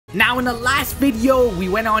Now in the last video, we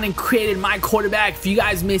went on and created my quarterback. If you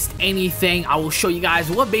guys missed anything, I will show you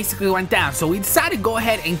guys what basically went down. So we decided to go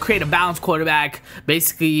ahead and create a balanced quarterback.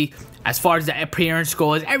 Basically, as far as the appearance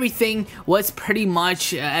goes, everything was pretty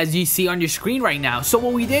much as you see on your screen right now. So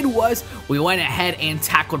what we did was we went ahead and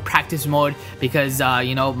tackled practice mode because,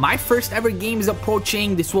 you know, my first ever game is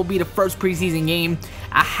approaching. This will be the first preseason game.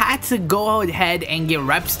 I had to go ahead and get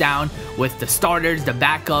reps down with the starters, the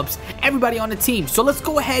backups, everybody on the team. So let's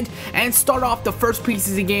go ahead and start off the first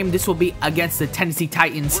preseason game. This will be against the Tennessee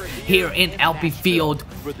Titans here in LP Field.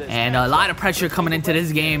 And a lot of pressure coming into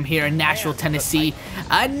this game here in Nashville, Tennessee.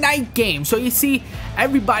 A night game. So you see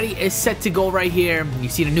everybody is set to go right here. You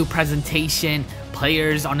see the new presentation,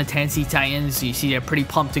 players on the Tennessee Titans. You see they're pretty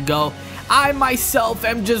pumped to go. I myself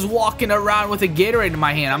am just walking around with a Gatorade in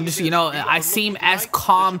my hand. I'm just, you know, I seem as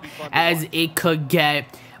calm as it could get.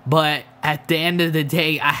 But at the end of the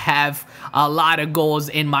day, I have a lot of goals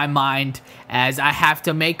in my mind as I have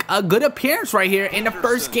to make a good appearance right here in the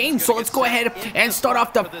first game. So let's go ahead and start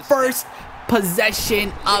off the first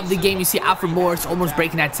possession of the game. You see Alfred Morris almost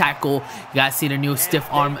breaking that tackle. You guys see the new stiff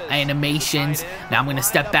arm animations. Now I'm going to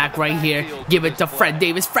step back right here. Give it to Fred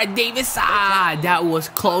Davis. Fred Davis. That was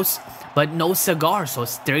close. But no cigar, so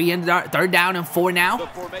it's third down and 4 now.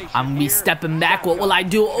 I'm going to be stepping back. What will I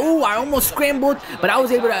do? Oh, I almost scrambled, but I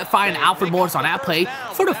was able to find Alfred Morris on that play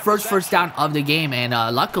for the first down of the game. And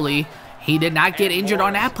luckily, he did not get injured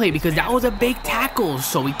on that play because that was a big tackle.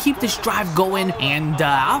 So we keep this drive going, and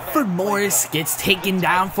Alfred Morris gets taken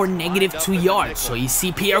down for -2 yards. So you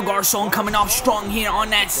see Pierre Garçon coming off strong here on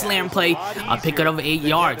that slam play. A pickup of 8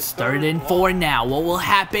 yards. 3rd and 4 now. What will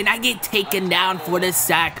happen? I get taken down for the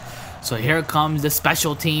sack. So here comes the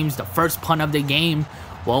special teams, the first punt of the game.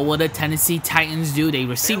 What will the Tennessee Titans do? They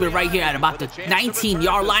receive it right here at about the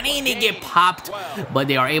 19-yard line, and they get popped, but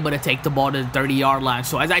they are able to take the ball to the 30-yard line.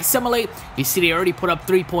 So as I simulate, you see they already put up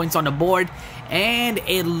 3 points on the board, and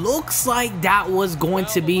it looks like that was going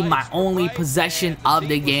to be my only possession of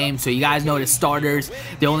the game. So you guys know the starters,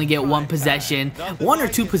 they only get 1 possession, 1 or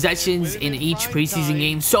 2 possessions in each preseason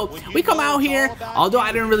game. So we come out here, although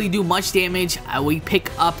I didn't really do much damage, we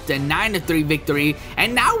pick up the 9-3 victory,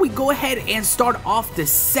 and now we go ahead and start off the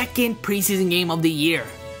second preseason game of the year.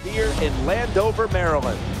 Here in Landover,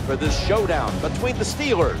 Maryland, for this showdown between the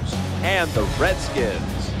Steelers and the Redskins.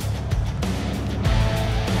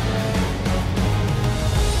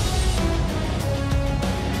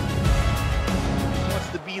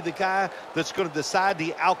 The guy that's going to decide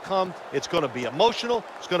the outcome. It's going to be emotional.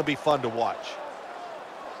 It's going to be fun to watch.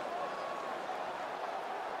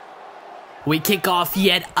 We kick off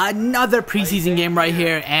yet another preseason game right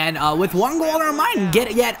here, and with 1 goal in our mind,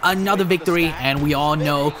 get yet another victory. And we all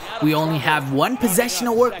know we only have 1 possession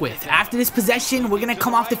to work with. After this possession, we're going to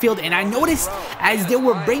come off the field, and I noticed as they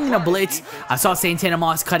were bringing a blitz, I saw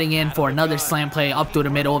AntoDaBoss cutting in for another slam play up through the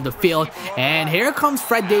middle of the field. And here comes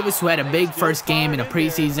Fred Davis, who had a big first game in the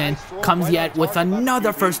preseason, comes yet with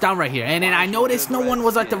another first down right here. And then I noticed no one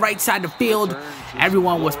was at the right side of the field.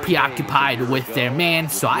 Everyone was preoccupied with their man,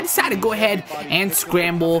 so I decided to go ahead and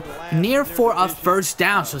scramble near for a first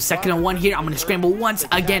down. So 2nd and 1 here. I'm going to scramble once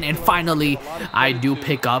again, and finally I do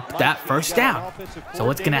pick up that first down. So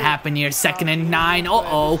what's going to happen here? 2nd and 9.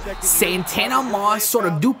 AntoDaBoss sort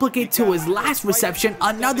of duplicate to his last reception.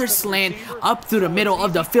 Another slant up through the middle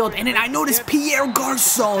of the field, and then I noticed Pierre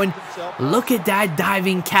Garçon. Look at that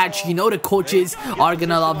diving catch. You know the coaches are going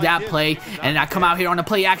to love that play. And I come out here on the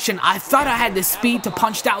play action. I thought I had the speed to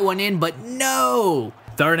punch that one in, but no.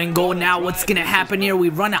 3rd and goal now. What's going to happen here? We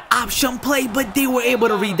run an option play, but they were able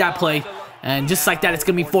to read that play. And just like that, it's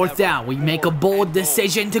going to be 4th down. We make a bold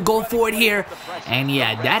decision to go for it here. And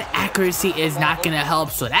yeah, that accuracy is not going to help.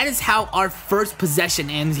 So that is how our first possession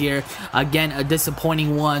ends here. Again, a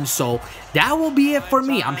disappointing one. So that will be it for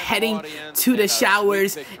me. I'm heading to the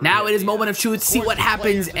showers. Now it is moment of truth. See what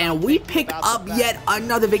happens. And we pick up yet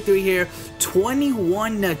another victory here.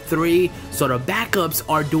 21-3. So the backups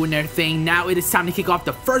are doing their thing. Now it is time to kick off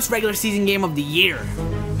the first regular season game of the year.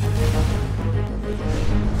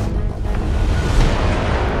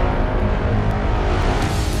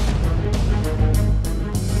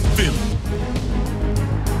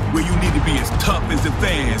 Where you need to be as tough as the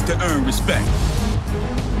fans to earn respect.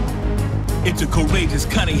 It's a courageous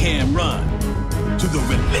Cunningham run to the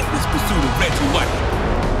relentless pursuit of red and white.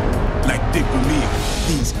 Like Dick Vermeer,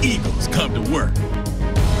 these Eagles come to work.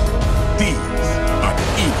 These are the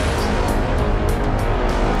Eagles.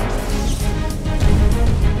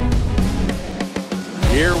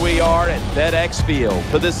 Here we are at FedEx Field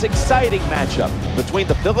for this exciting matchup between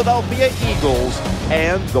the Philadelphia Eagles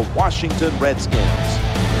and the Washington Redskins.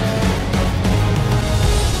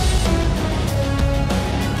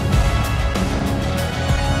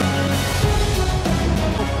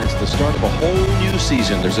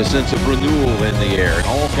 season. There's a sense of renewal in the air and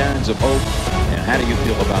all kinds of hope. And how do you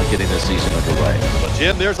feel about getting this season underway? Well,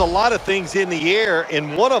 Jim, there's a lot of things in the air,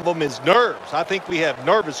 and one of them is nerves. I think we have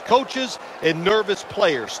nervous coaches and nervous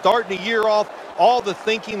players. Starting the year off, all the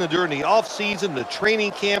thinking during the offseason, the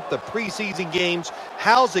training camp, the preseason games,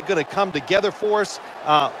 how's it going to come together for us?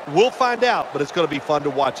 We'll find out, but it's going to be fun to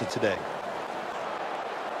watch it today.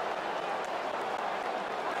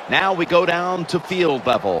 Now we go down to field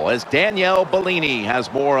level as Danielle Bellini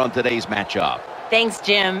has more on today's matchup. Thanks,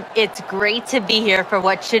 Jim. It's great to be here for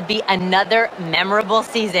what should be another memorable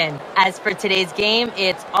season. As for today's game,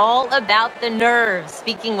 it's all about the nerves.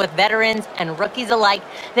 Speaking with veterans and rookies alike,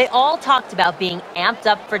 they all talked about being amped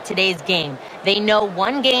up for today's game. They know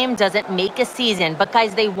one game doesn't make a season, but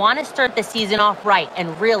guys, they want to start the season off right.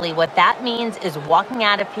 And really what that means is walking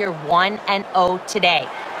out of here 1-0 today.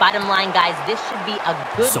 Bottom line, guys, this should be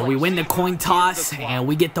a good So we win the coin toss and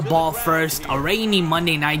we get the ball first. A rainy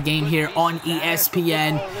Monday night game here on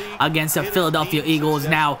ESPN against the Philadelphia Eagles.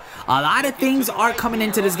 Now, a lot of things are coming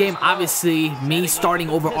into this game. Obviously, me starting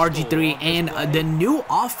over RG3 and the new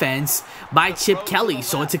offense by Chip Kelly.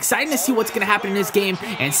 So it's exciting to see what's going to happen in this game.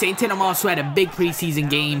 And AntoDaBoss, who had a big preseason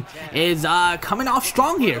game, is coming off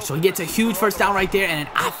strong here. So he gets a huge first down right there, and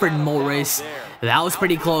an Alfred Morris. That was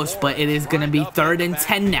pretty close, but it is going to be 3rd and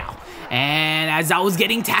 10 now. And as I was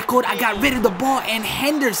getting tackled, I got rid of the ball, and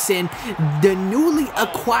Henderson, the newly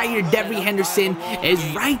acquired Devery Henderson, is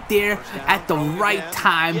right there at the right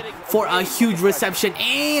time for a huge reception,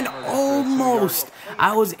 and almost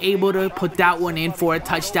I was able to put that one in for a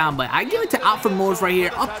touchdown. But I give it to Alfred Morris right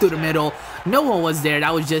here up through the middle. No one was there.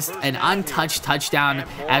 That was just an untouched touchdown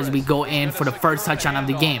as we go in for the first touchdown of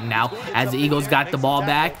the game. Now, as the Eagles got the ball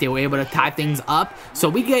back, they were able to tie things up. So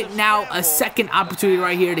we get now a second opportunity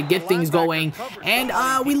right here to get things going. And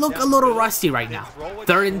we look a little rusty right now.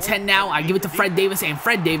 3rd and 10 now. I give it to Fred Davis, and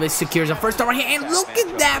Fred Davis secures a first down right here. And look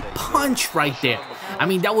at that punch right there. I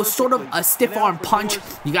mean, that was sort of a stiff arm punch.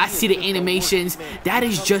 You guys see the animations. That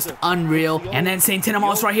is just unreal. And then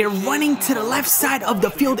AntoDaBoss right here running to the left side of the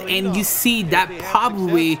field. And you see that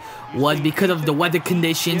probably was because of the weather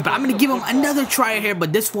conditions, but I'm going to give him another try here,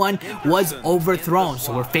 but this one was overthrown.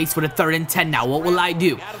 So we're faced with a 3rd and 10 now. What will I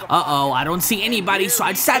do? I don't see anybody, so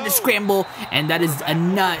I decided to scramble, and that is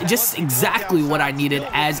just exactly what I needed,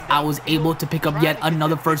 as I was able to pick up yet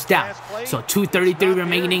another first down. So 2:33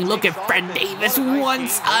 remaining. Look at Fred Davis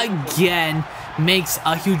once again makes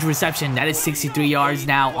a huge reception. That is 63 yards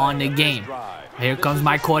now on the game. Here comes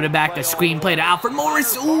my quarterback, a screen play to Alfred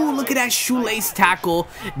Morris. Ooh, look at that shoelace tackle.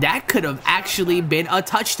 That could have actually been a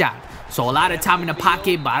touchdown. So a lot of time in the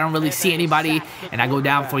pocket, but I don't really see anybody. And I go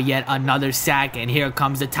down for yet another sack. And here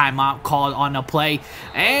comes the timeout called on the play.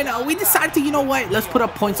 And we decided to, you know what, let's put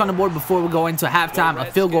up points on the board before we go into halftime. A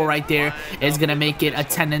field goal right there is going to make it a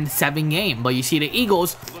 10-7 game. But you see the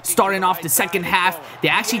Eagles starting off the second half, they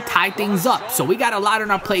actually tie things up. So we got a lot on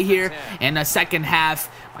our play here in the second half.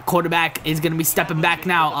 My quarterback is going to be stepping back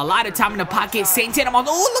now. A lot of time in the pocket. AntoDaBoss.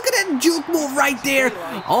 Oh, look at that juke move right there.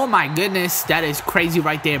 Oh, my goodness. That is crazy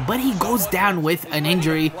right there. But he goes down with an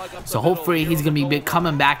injury. So hopefully he's going to be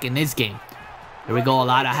coming back in this game. Here we go.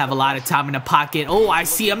 I have a lot of time in the pocket. Oh, I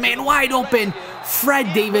see a man wide open.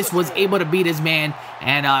 Fred Davis was able to beat his man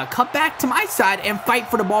and cut back to my side and fight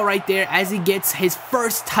for the ball right there as he gets his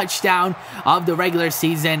first touchdown of the regular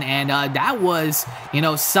season. And that was, you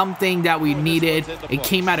know, something that we needed. It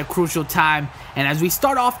came at a crucial time. And as we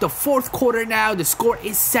start off the 4th quarter now, the score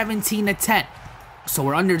is 17-10. So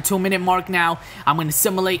we're under the 2-minute mark now. I'm going to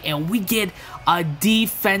simulate, and we get a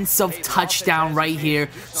defensive touchdown right here.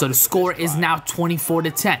 So the score is now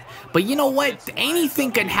 24-10. But you know what?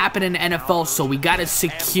 Anything can happen in the NFL, so we got to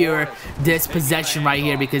secure this possession right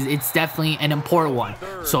here because it's definitely an important one.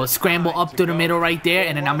 So a scramble up through the middle right there,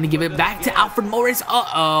 and then I'm going to give it back to Alfred Morris.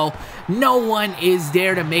 No one is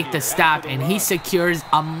there to make the stop, and he secures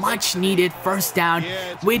a much-needed first down,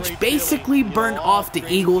 which basically burned off the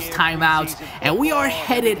Eagles' timeouts. And we are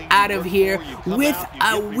headed out of here with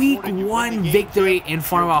a Week 1 victory in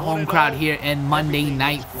front of our home crowd here in Monday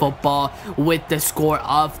Night Football with the score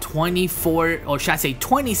of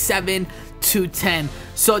 27-10.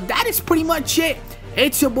 So that is pretty much it.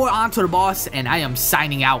 It's your boy AntoDaBoss, and I am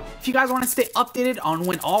signing out. If you guys want to stay updated on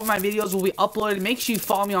when all of my videos will be uploaded, make sure you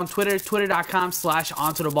follow me on Twitter,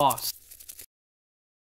 twitter.com/AntoDaBoss.